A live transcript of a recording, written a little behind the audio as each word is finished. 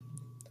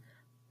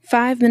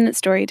5-minute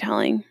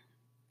storytelling.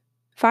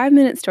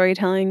 5-minute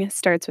storytelling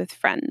starts with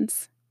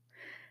friends.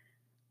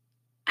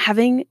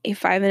 Having a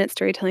 5-minute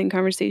storytelling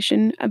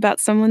conversation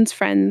about someone's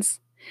friends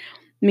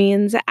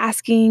means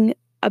asking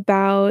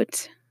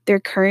about their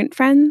current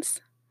friends,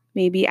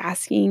 maybe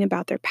asking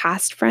about their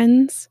past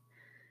friends,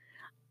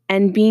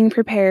 and being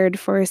prepared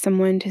for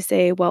someone to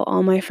say, well,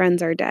 all my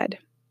friends are dead.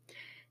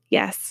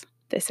 Yes,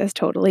 this has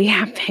totally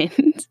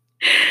happened.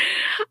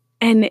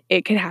 And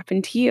it could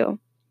happen to you.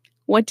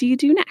 What do you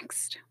do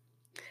next?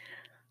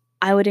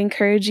 I would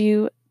encourage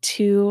you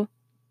to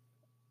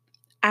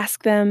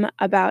ask them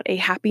about a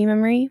happy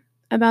memory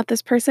about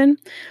this person,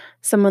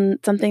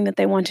 something that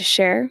they want to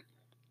share.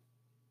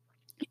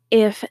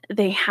 If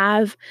they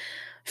have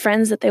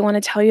friends that they want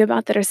to tell you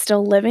about that are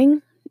still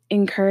living,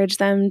 encourage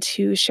them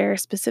to share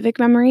specific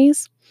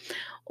memories,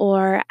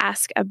 or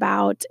ask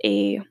about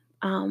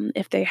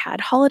if they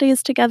had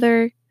holidays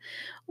together,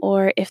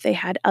 or if they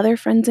had other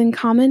friends in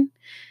common.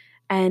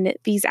 And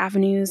these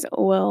avenues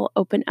will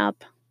open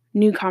up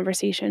new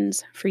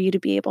conversations for you to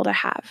be able to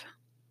have.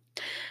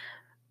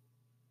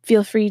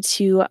 Feel free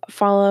to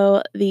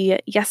follow the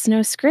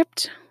yes/no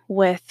script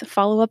with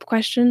follow-up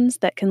questions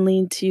that can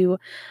lead to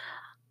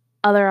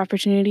other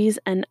opportunities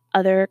and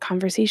other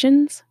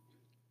conversations.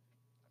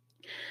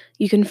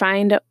 You can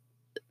find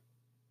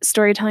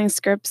storytelling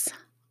scripts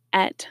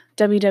at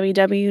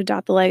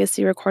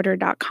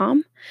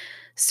www.thelegacyrecorder.com.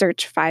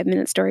 Search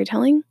 5-minute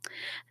storytelling,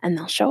 and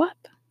they'll show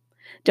up.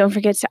 Don't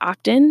forget to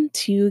opt in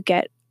to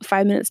get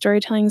 5-minute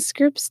storytelling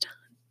scripts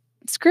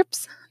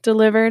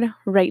delivered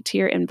right to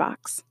your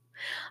inbox.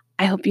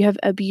 I hope you have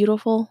a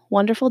beautiful,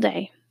 wonderful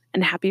day,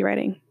 and happy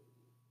writing.